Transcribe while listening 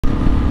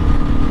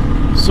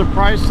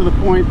surprised to the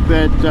point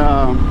that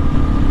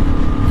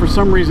for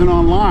some reason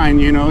online,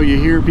 you know, you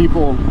hear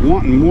people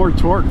wanting more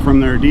torque from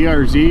their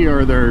DRZ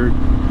or their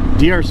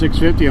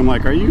DR650. I'm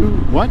like, are you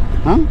what?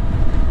 Huh?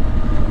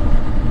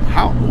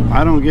 How?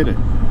 I don't get it.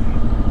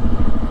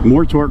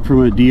 More torque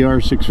from a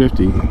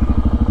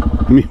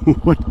DR650. I mean,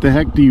 what the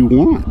heck do you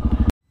want?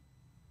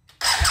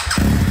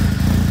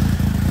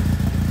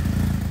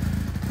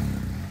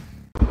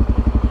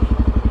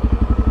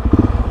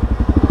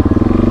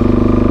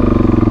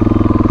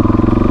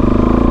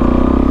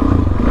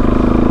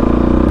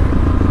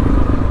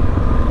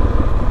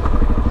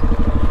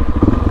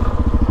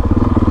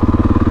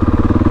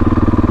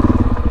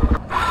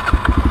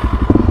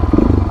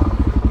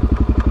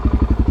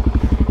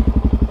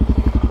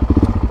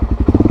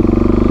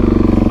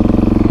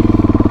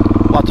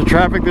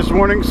 Traffic this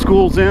morning,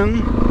 school's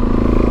in.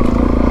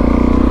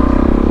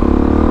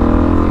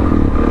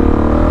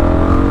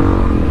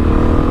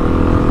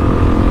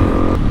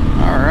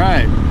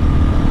 Alright.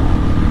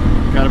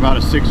 Got about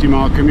a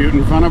 60-mile commute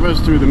in front of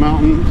us through the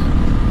mountains.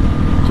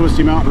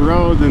 Twisty Mountain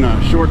Road, then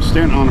a short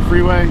stint on a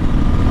freeway.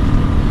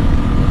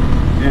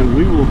 And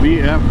we will be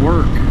at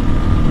work.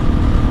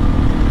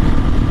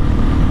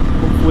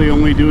 Hopefully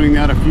only doing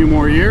that a few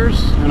more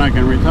years and I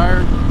can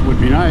retire.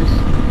 Would be nice.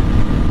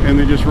 And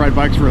then just ride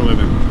bikes for a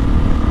living.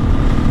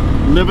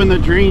 Living the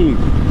dream.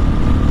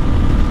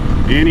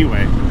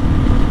 Anyway,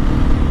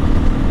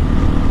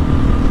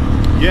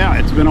 yeah,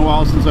 it's been a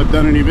while since I've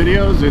done any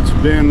videos. It's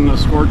been a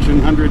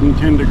scorching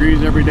 110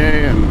 degrees every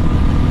day, and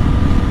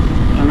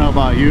I don't know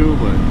about you,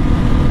 but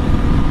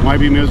why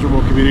be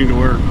miserable commuting to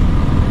work,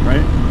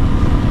 right?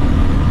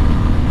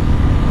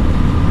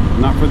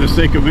 Not for the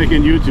sake of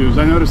making YouTubes.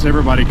 I notice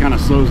everybody kind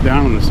of slows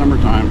down in the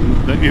summertime,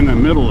 in the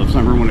middle of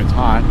summer when it's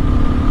hot,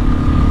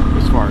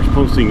 as far as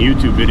posting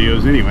YouTube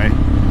videos anyway.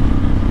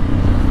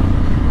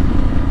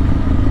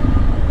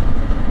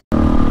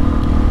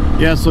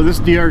 Yeah, so this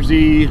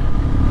DRZ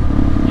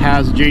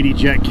has JD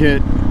jet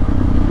kit,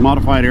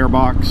 modified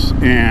airbox,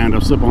 and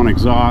a slip-on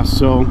exhaust,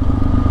 so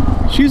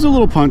she's a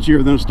little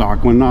punchier than a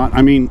stock one.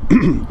 I mean,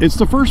 it's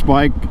the first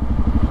bike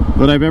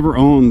that I've ever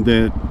owned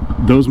that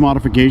those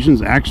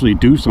modifications actually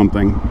do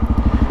something,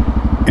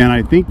 and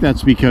I think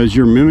that's because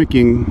you're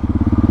mimicking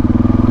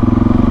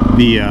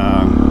the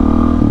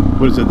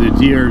what is it, the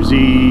DRZ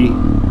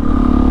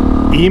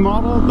E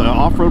model, the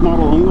off-road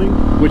model only,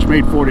 which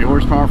made 40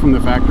 horsepower from the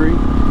factory.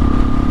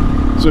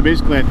 So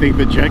basically I think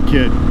the jet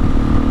kit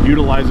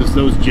utilizes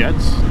those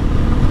jets,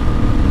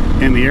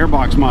 and the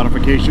airbox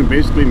modification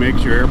basically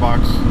makes your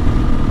airbox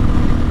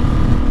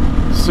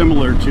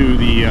similar to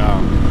the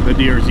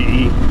DRZ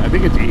E. I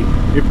think it's E.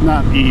 If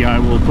not E, I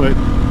will put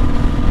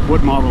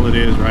what model it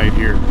is right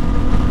here.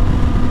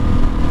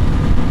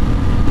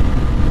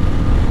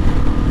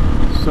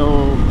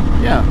 So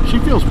yeah, she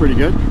feels pretty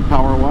good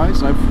power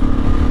wise.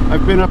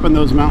 I've been up in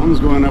those mountains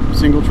going up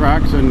single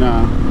tracks, and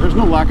there's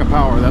no lack of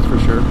power, that's for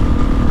sure.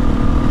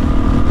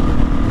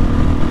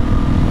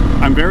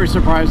 I'm very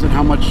surprised at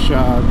how much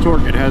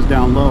torque it has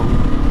down low.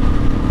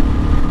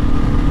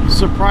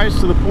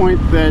 Surprised to the point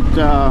that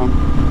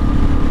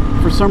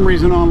for some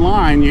reason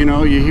online, you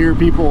know, you hear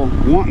people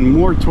wanting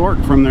more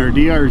torque from their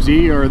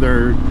DRZ or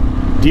their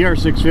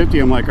DR650.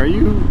 I'm like, are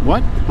you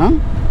what? Huh?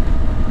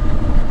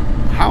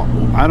 How?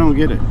 I don't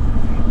get it.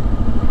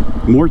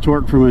 More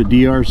torque from a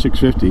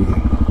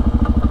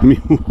DR650. I mean,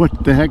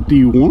 what the heck do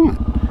you want?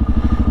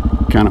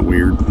 Kind of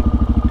weird.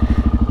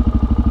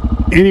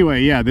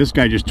 Anyway, yeah, this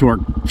guy just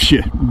torqued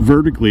shit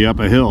vertically up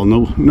a hill,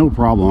 no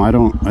problem. I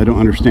don't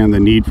understand the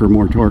need for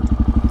more torque.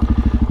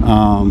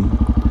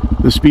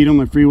 The speed on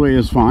the freeway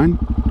is fine.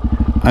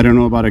 I don't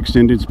know about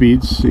extended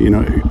speeds, you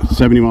know,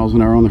 70 miles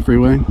an hour on the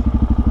freeway.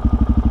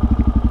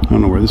 I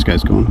don't know where this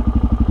guy's going.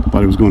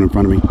 Thought he was going in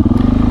front of me.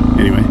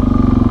 Anyway,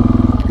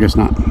 I guess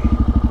not.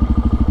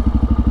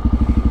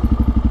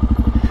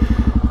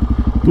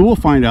 But we'll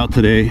find out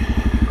today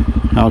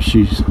how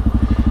she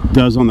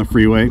does on the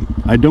freeway.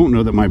 I don't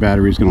know that my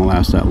battery is going to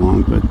last that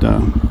long, but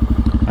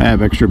I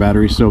have extra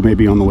batteries, so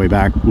maybe on the way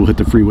back we'll hit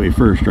the freeway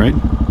first, right?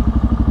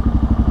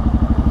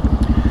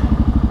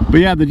 But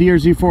yeah, the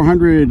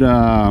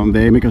DRZ400,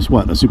 they make us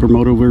what, a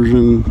supermoto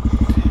version,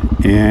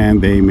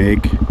 and they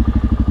make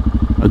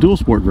a dual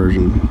sport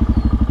version,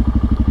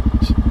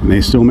 and they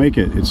still make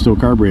it. It's still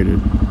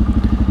carbureted,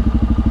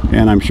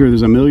 and I'm sure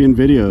there's a million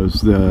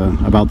videos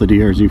about the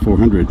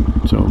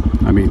DRZ400. So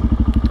I mean,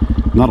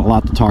 not a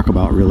lot to talk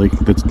about really,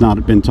 that's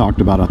not been talked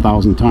about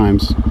 1,000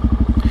 times.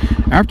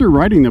 After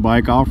riding the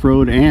bike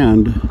off-road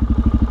and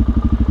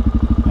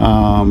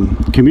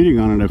commuting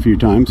on it a few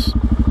times,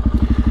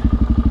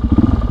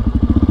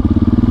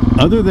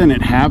 other than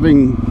it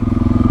having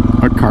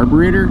a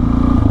carburetor,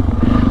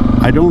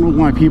 I don't know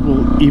why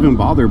people even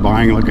bother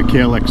buying like a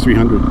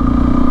KLX400.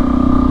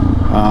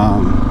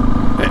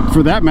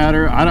 For that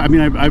matter, I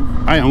mean,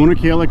 I own a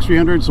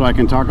KLX400, so I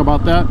can talk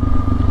about that.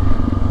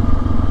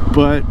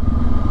 But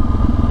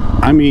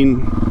I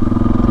mean,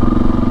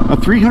 a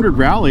 300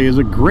 Rally is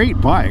a great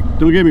bike,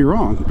 don't get me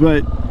wrong,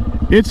 but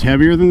It's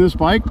heavier than this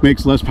bike,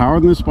 makes less power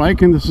than this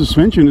bike, and the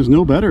suspension is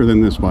no better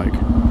than this bike.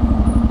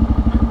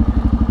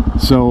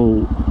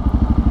 So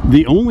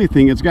the only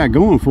thing it's got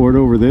going for it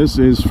over this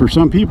is, for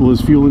some people, is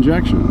fuel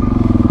injection.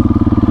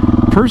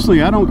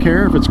 Personally, I don't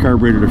care if it's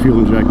carbureted or fuel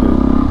injected.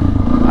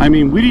 I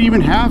mean, we didn't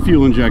even have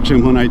fuel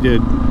injection when I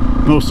did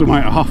most of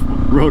my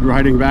off-road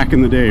riding back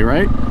in the day,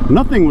 right?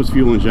 Nothing was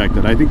fuel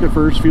injected. I think the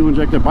first fuel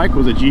injected bike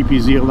was a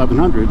GPZ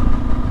 1100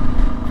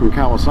 from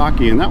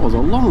Kawasaki, and that was a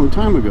long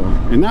time ago.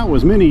 And that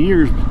was many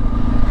years,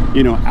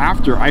 you know,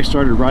 after I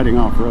started riding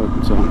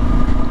off-road. So,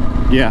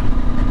 yeah.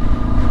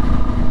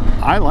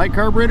 I like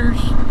carburetors.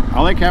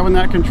 I like having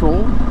that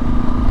control.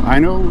 I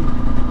know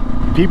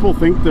people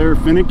think they're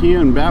finicky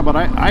and bad, but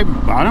I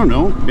don't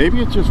know.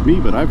 Maybe it's just me,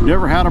 but I've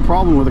never had a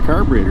problem with a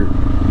carburetor.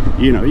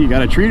 You know, you got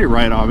to treat it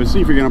right, obviously.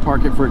 If you're going to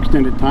park it for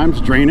extended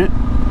times, drain it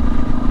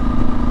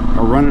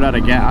or run it out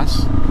of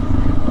gas.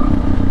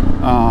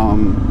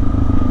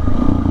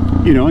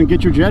 You know, and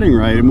get your jetting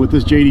right. And with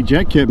this JD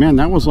Jet Kit, man,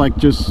 that was like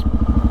just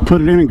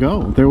put it in and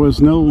go. There was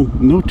no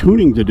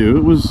tuning to do.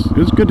 It was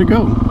good to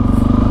go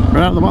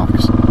right out of the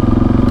box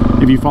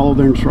if you follow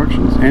their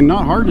instructions, and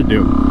not hard to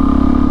do.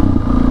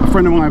 A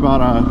friend of mine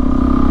bought a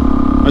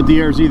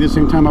DRZ the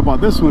same time I bought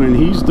this one, and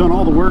he's done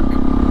all the work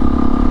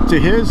to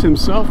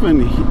himself,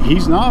 and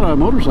he's not a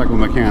motorcycle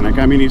mechanic.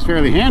 I mean, he's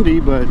fairly handy,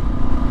 but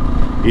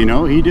you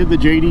know, he did the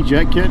JD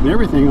Jet Kit and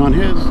everything on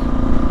his.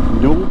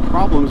 No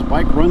problems.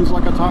 Bike runs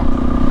like a top.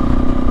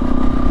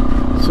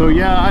 So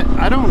yeah,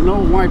 I don't know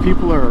why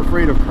people are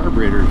afraid of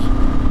carburetors.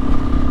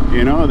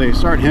 You know, they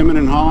start hemming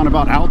and hawing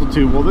about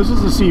altitude. Well, this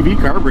is a CV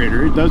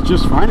carburetor. It does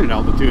just fine at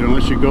altitude,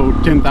 unless you go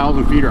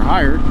 10,000 feet or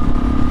higher.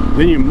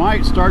 Then you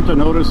might start to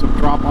notice a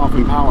drop off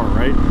in power,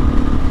 right?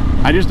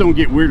 I just don't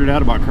get weirded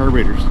out about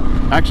carburetors.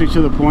 Actually,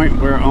 to the point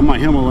where on my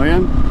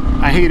Himalayan,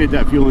 I hated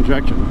that fuel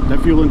injection.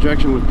 That fuel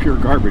injection was pure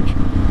garbage.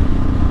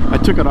 I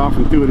took it off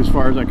and threw it as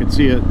far as I could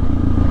see it.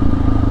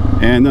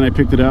 And then I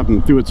picked it up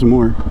and threw it some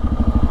more.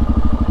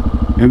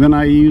 And then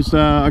I used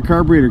a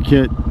carburetor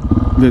kit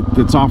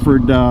that's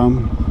offered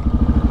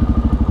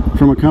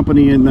from a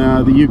company in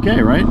the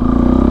UK, right?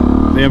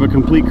 They have a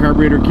complete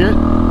carburetor kit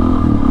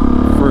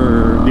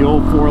for the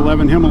old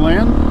 411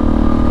 Himalayan.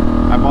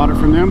 I bought it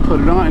from them,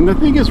 put it on, and the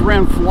thing has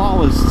ran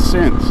flawless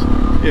since.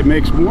 It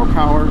makes more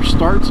power,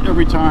 starts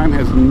every time,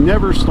 has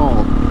never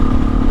stalled.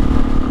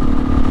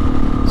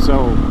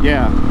 So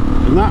yeah,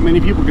 there's not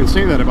many people can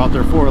say that about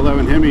their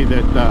 411 Hemi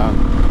that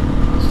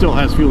still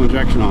has fuel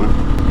injection on it.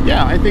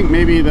 Yeah, I think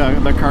maybe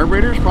the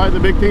carburetor is probably the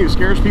big thing that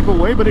scares people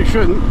away, but it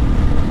shouldn't.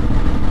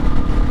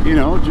 You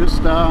know,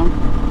 just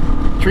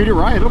treat it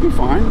right, it'll be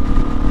fine.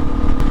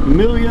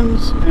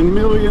 Millions and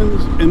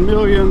millions and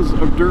millions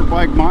of dirt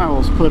bike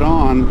miles put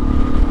on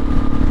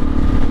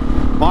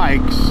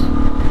bikes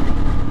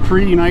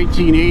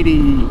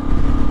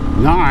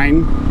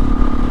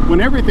pre-1989 when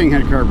everything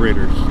had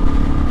carburetors.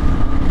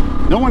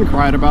 No one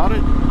cried about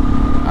it.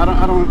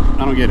 I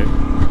don't get it.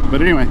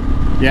 But anyway,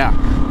 yeah,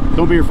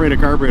 don't be afraid of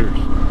carburetors.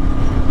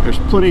 There's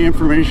plenty of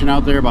information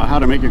out there about how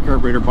to make a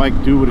carburetor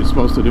bike do what it's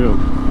supposed to do.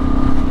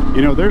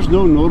 You know, there's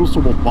no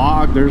noticeable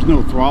bog, there's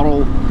no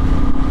throttle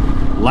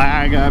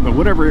lag, but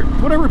whatever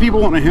people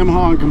want to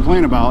hem-haw and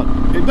complain about,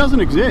 it doesn't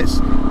exist.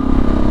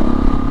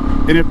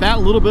 And if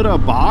that little bit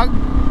of bog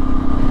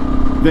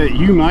that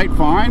you might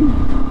find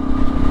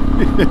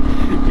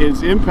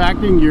is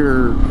impacting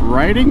your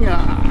riding,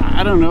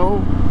 I don't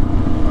know,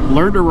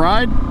 learn to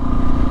ride.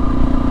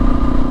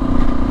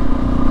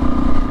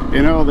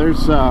 You know,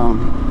 there's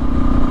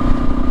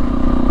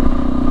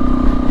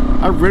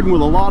I've ridden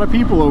with a lot of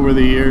people over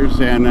the years,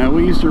 and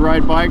we used to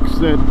ride bikes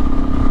that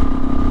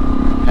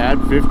had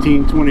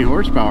 15-20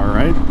 horsepower,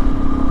 right?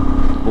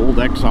 Old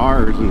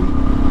XRs and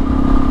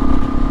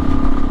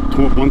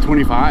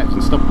 125s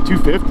and stuff,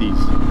 250s,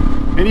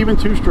 and even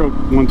two-stroke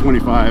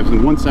 125s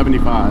and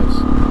 175s,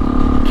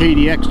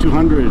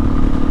 KLX400.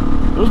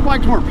 Those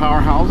bikes weren't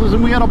powerhouses,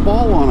 and we had a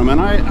ball on them,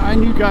 and I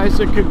knew guys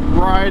that could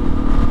ride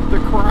the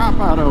crap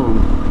out of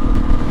them.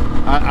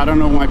 I don't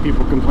know why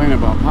people complain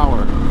about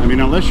power. I mean,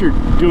 unless you're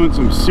doing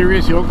some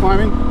serious hill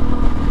climbing,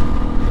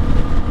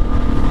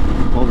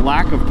 well,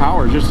 lack of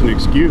power is just an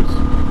excuse.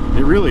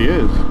 It really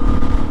is.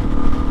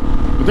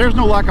 But there's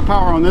no lack of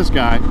power on this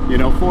guy. You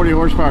know, 40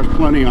 horsepower is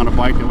plenty on a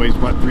bike that weighs,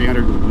 what,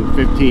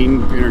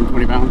 315,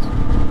 320 pounds?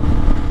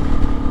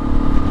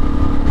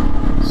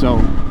 So,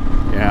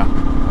 yeah.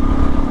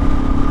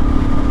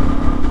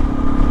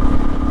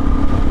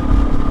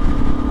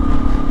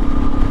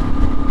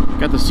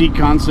 Got the seat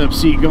concept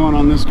seat going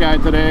on this guy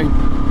today.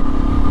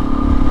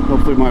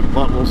 Hopefully my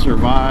butt will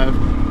survive.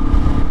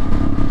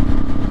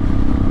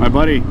 My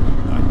buddy,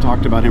 I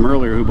talked about him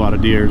earlier, who bought a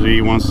DRZ. He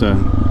wants to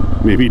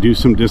maybe do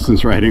some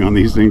distance riding on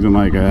these things. I'm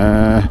like,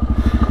 I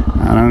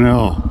don't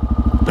know.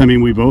 I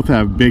mean, we both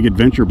have big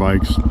adventure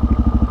bikes.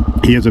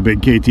 He has a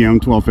big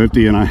KTM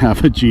 1250 and I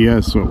have a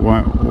GS, so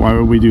why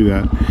would we do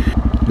that?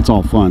 It's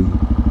all fun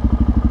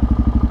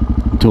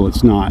until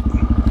it's not.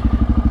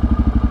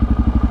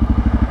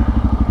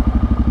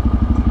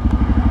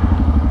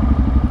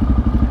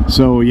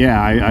 So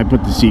yeah, I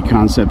put the seat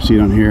concept seat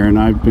on here, and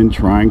I've been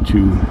trying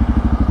to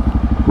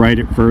ride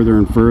it further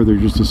and further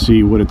just to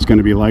see what it's going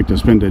to be like to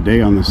spend a day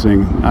on this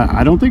thing.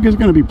 I don't think it's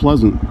going to be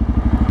pleasant,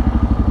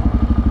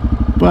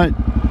 but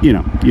you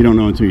know, you don't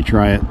know until you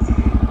try it.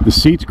 The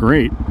seat's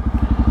great.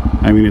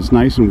 I mean, it's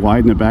nice and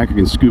wide in the back. I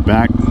can scoot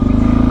back.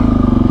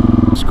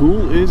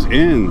 School is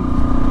in.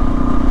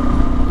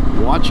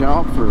 Watch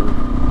out for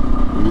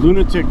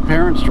lunatic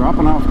parents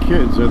dropping off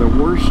kids. They're the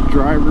worst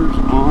drivers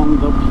on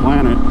the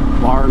planet,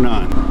 bar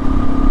none.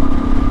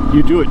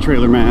 You do it,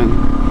 trailer man.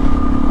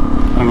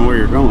 I don't know where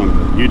you're going,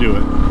 but you do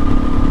it.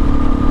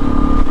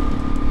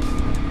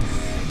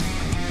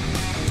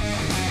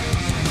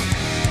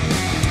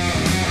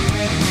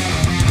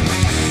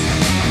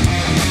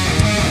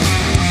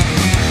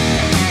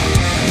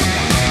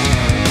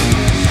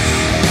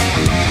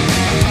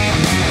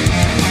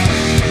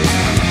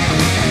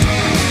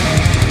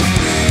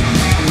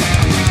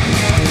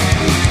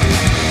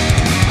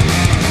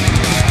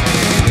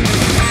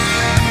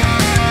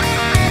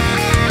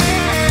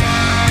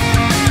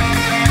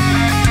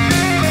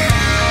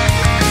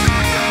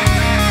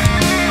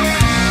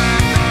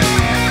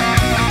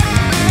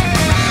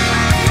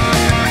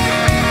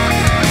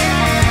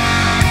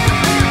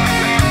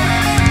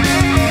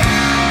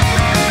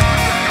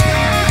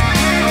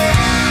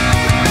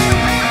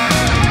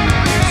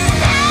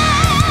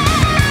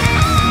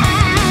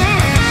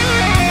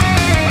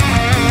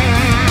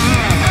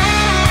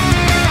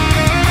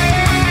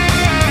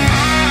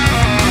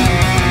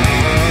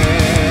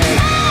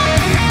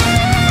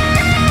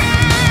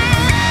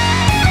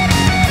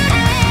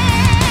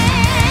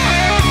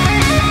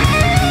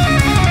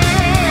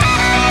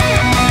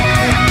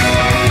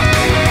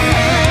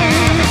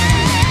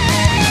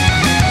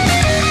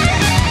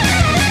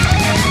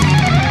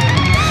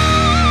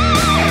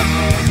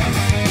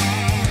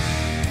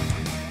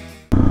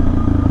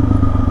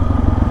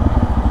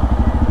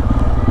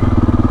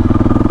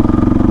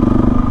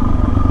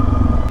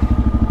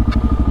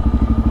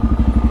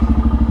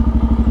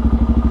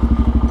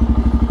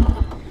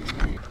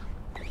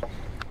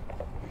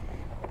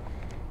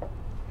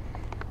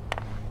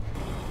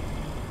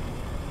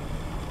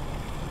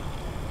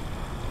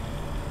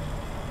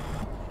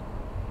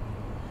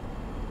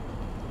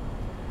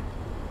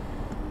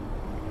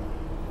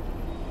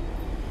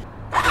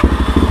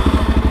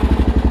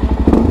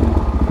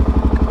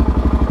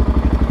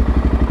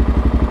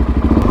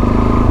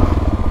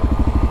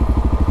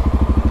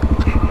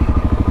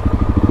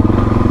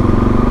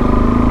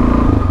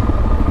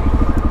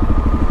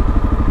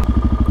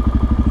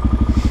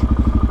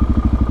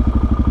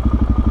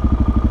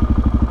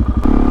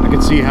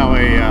 See how a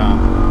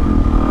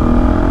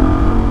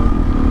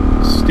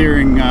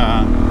steering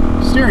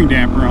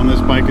damper on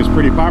this bike is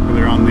pretty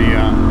popular on the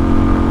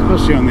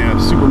especially on the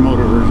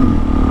supermoto version.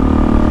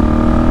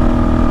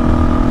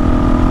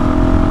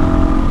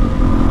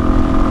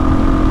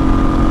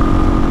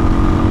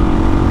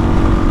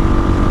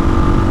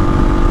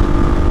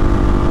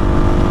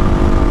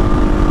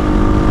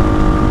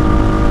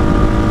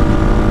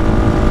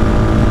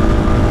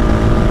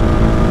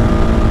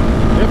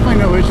 Definitely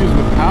no issues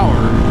with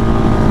power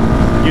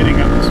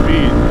getting up to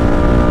speed.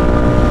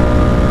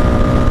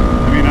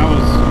 I mean, I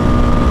was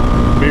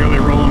barely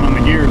rolling on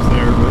the gears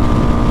there, but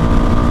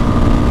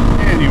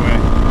anyway.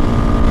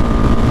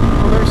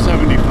 Well, there's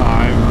 75.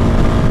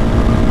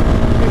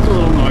 It's a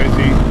little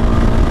noisy.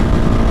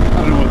 I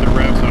don't know what the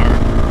revs are.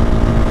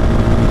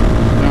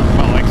 Sounds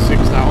about like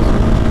 6,000.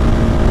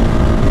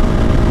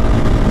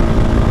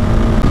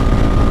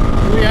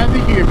 Yeah, I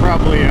think you could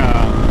probably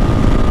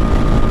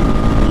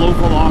loaf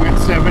along at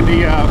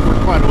 70 for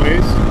quite a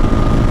ways.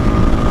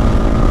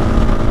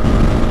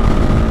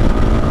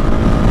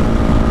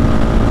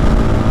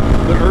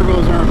 The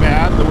ergos aren't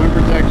bad, the wind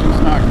protection's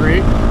not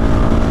great,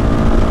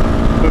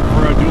 but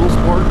for a dual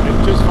sport,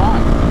 it's just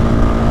fine.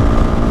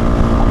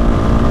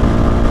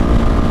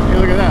 Hey,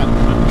 look at that,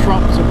 a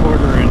Trump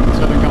supporter in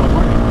Southern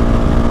California.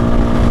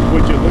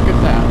 Would you look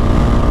at that?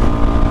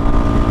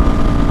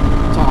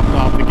 Topped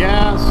off the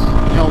gas,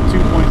 held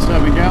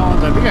 2.7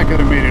 gallons. I think I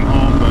could have made it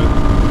home, but,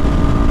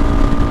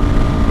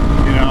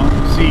 you know,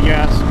 see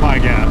gas, buy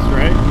gas,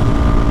 right?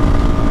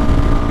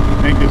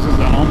 I think this is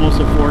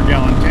almost a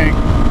 4-gallon tank.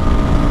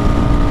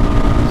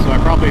 So I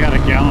probably had a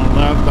gallon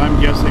left. I'm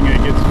guessing it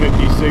gets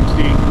 50,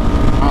 60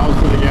 miles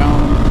to the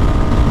gallon.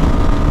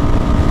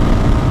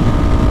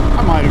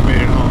 I might have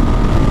made it home.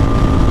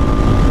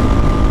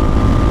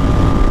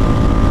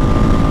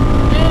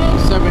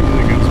 Yeah, 70 is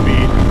a good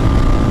speed.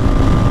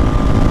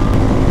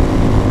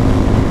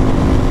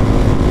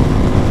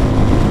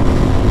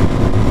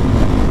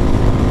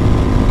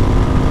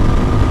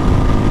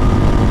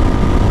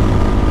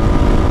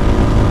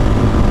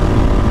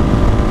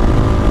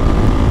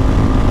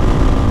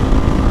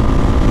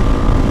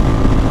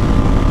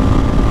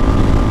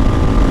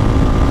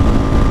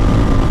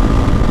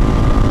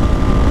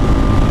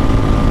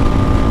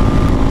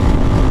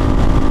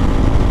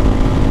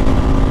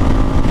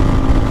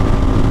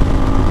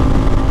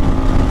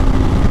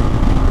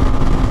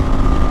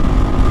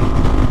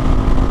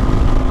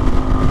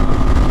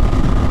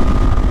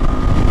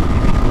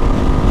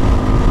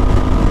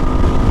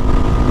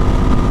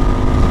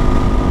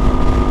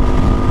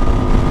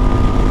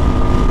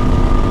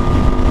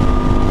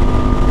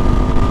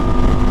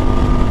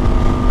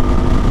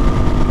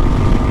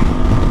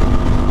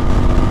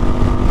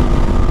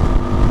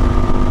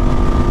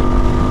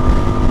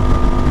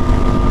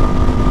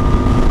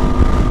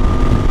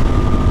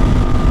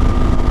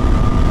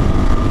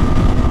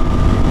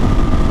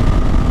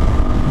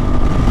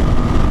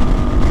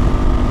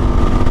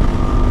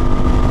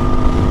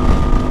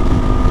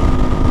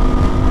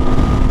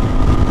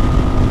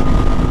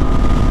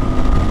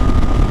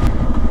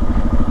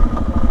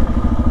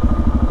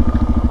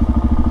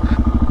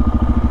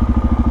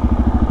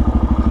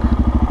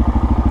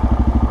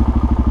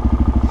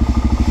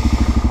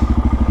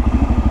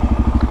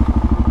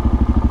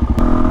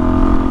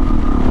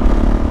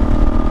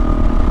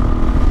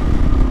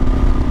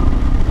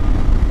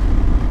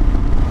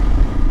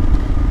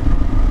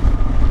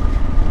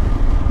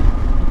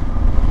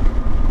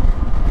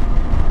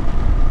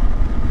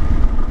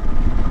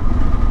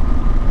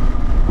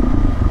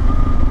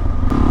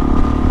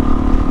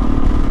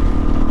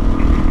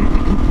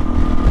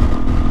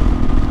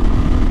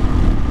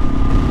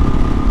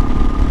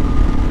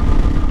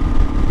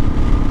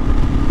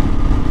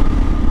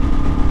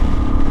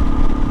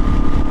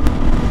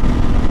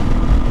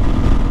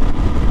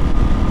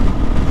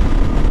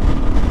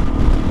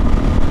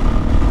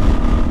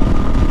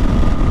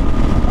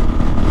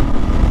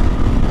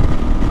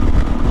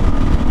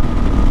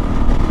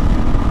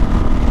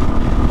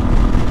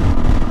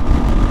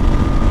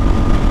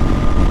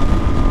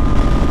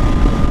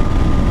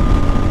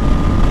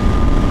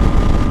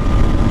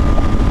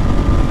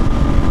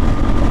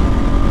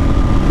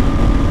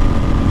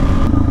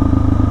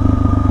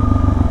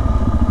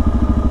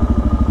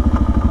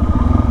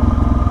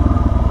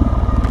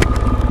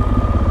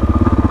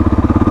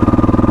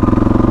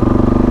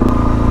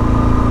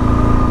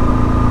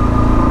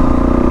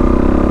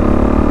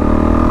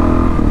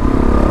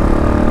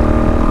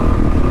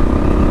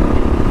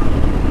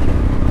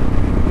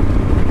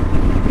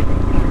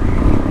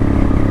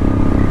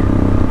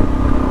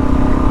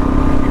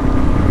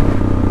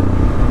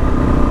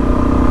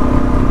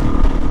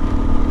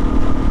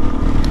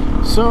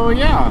 So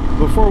yeah,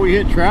 before we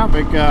hit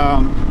traffic,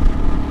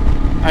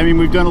 I mean,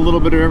 we've done a little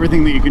bit of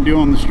everything that you can do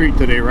on the street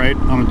today, right?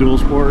 On a dual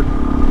sport.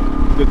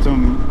 Did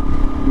some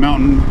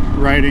mountain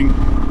riding,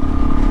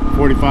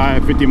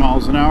 45, 50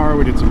 miles an hour.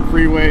 We did some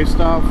freeway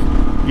stuff.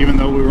 Even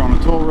though we were on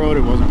a toll road,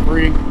 it wasn't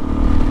free.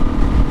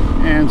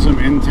 And some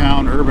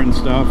in-town urban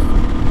stuff.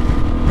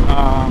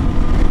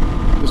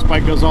 This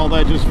bike does all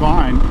that just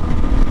fine.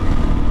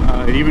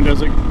 It even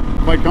does it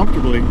quite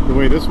comfortably, the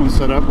way this one's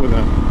set up with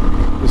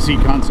the seat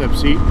concept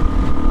seat,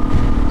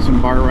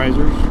 some bar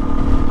risers.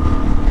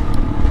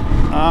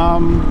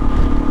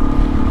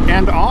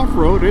 And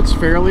off-road, it's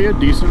fairly a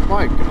decent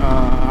bike.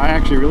 I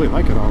actually really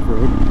like it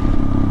off-road.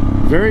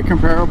 Very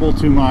comparable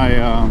to my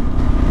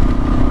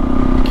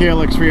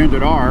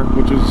KLX400R,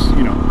 which is,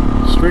 you know,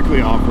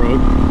 strictly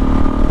off-road.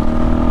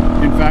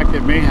 In fact,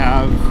 it may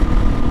have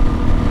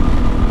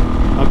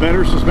a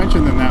better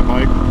suspension than that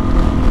bike,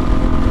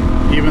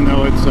 even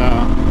though it's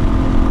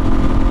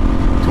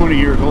 20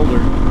 years older.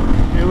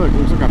 Hey look,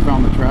 looks like I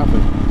found the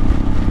traffic.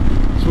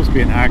 It's supposed to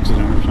be an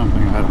accident or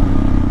something, I don't know.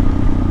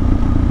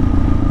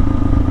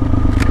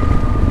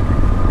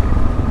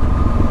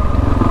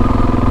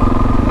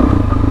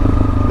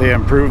 They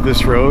improved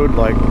this road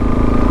like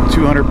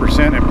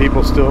 200% and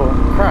people still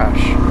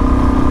crash.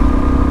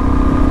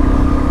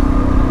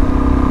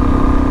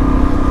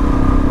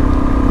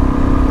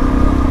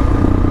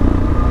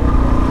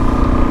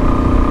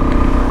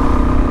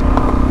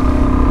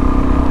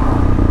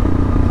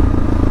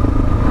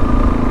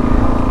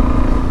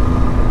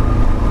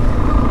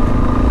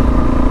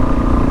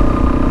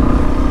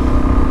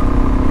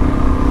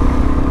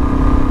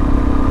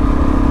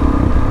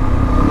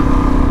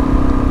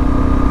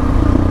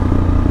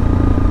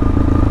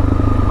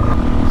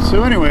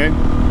 So anyway,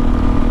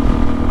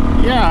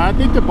 yeah, I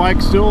think the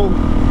bike still,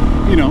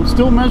 you know,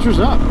 still measures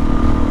up.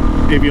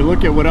 If you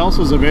look at what else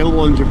is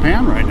available in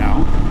Japan right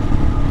now,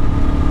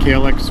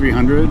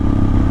 KLX400,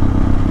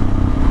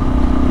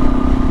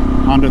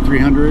 Honda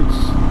 300s.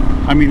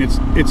 I mean, it's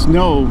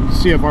no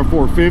CFR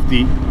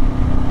 450,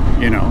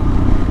 you know,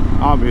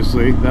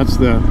 obviously. That's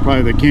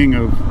probably the king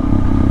of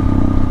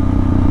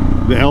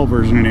the L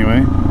version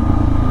anyway,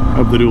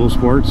 of the dual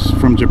sports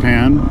from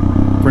Japan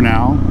for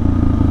now.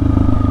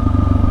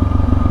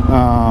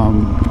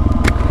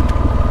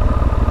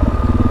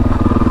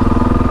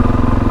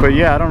 But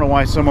yeah, I don't know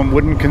why someone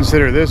wouldn't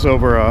consider this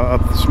over a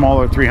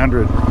smaller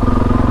 300.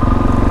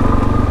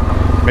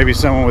 Maybe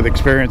someone with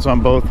experience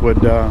on both would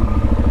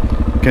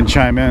can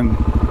chime in.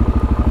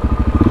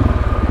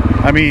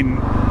 I mean,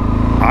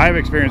 I have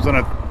experience on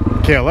a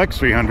KLX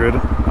 300.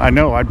 I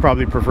know I'd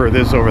probably prefer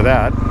this over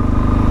that.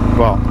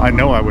 Well, I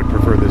know I would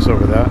prefer this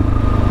over that.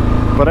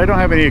 But I don't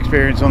have any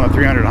experience on the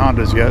 300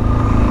 Hondas yet.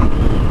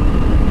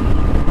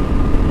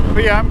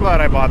 But yeah, I'm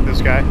glad I bought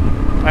this guy.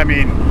 I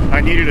mean, I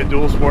needed a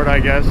dual sport, I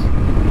guess.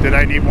 Did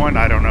I need one?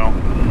 I don't know.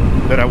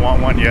 Did I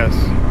want one? Yes.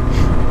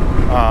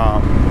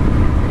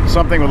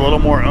 Something with a little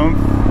more oomph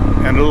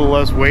and a little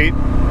less weight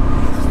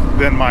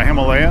than my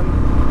Himalayan,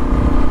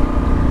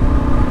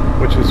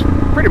 which is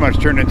pretty much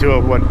turned into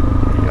what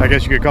I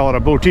guess you could call it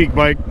a boutique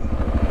bike.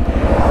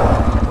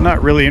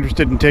 Not really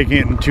interested in taking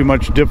it in too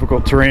much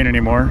difficult terrain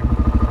anymore.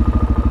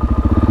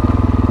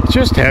 It's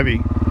just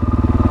heavy.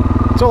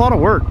 It's a lot of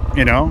work,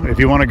 you know, if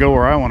you want to go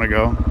where I want to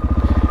go.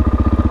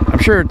 I'm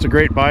sure it's a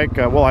great bike.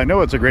 Well, I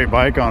know it's a great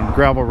bike on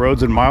gravel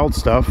roads and mild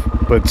stuff,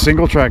 but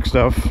single track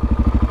stuff,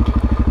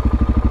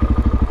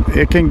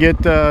 it can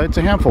get, it's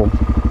a handful.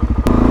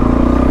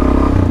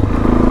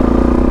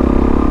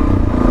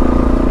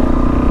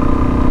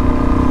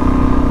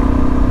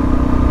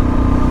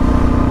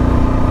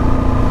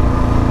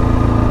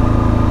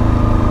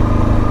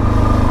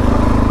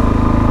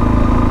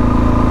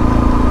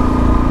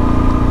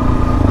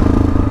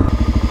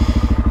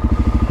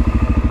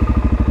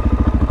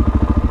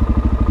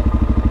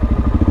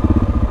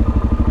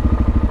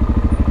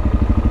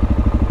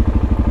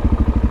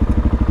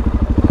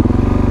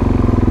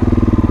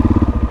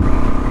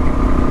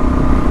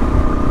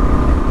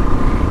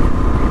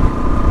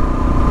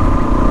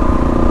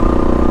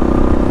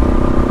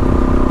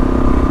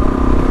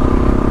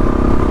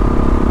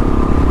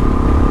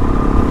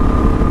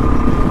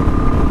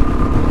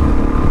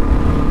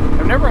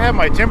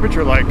 My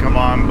temperature light come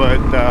on, but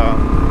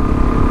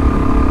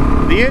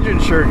the engine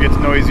sure gets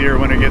noisier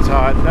when it gets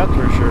hot, that's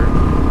for sure.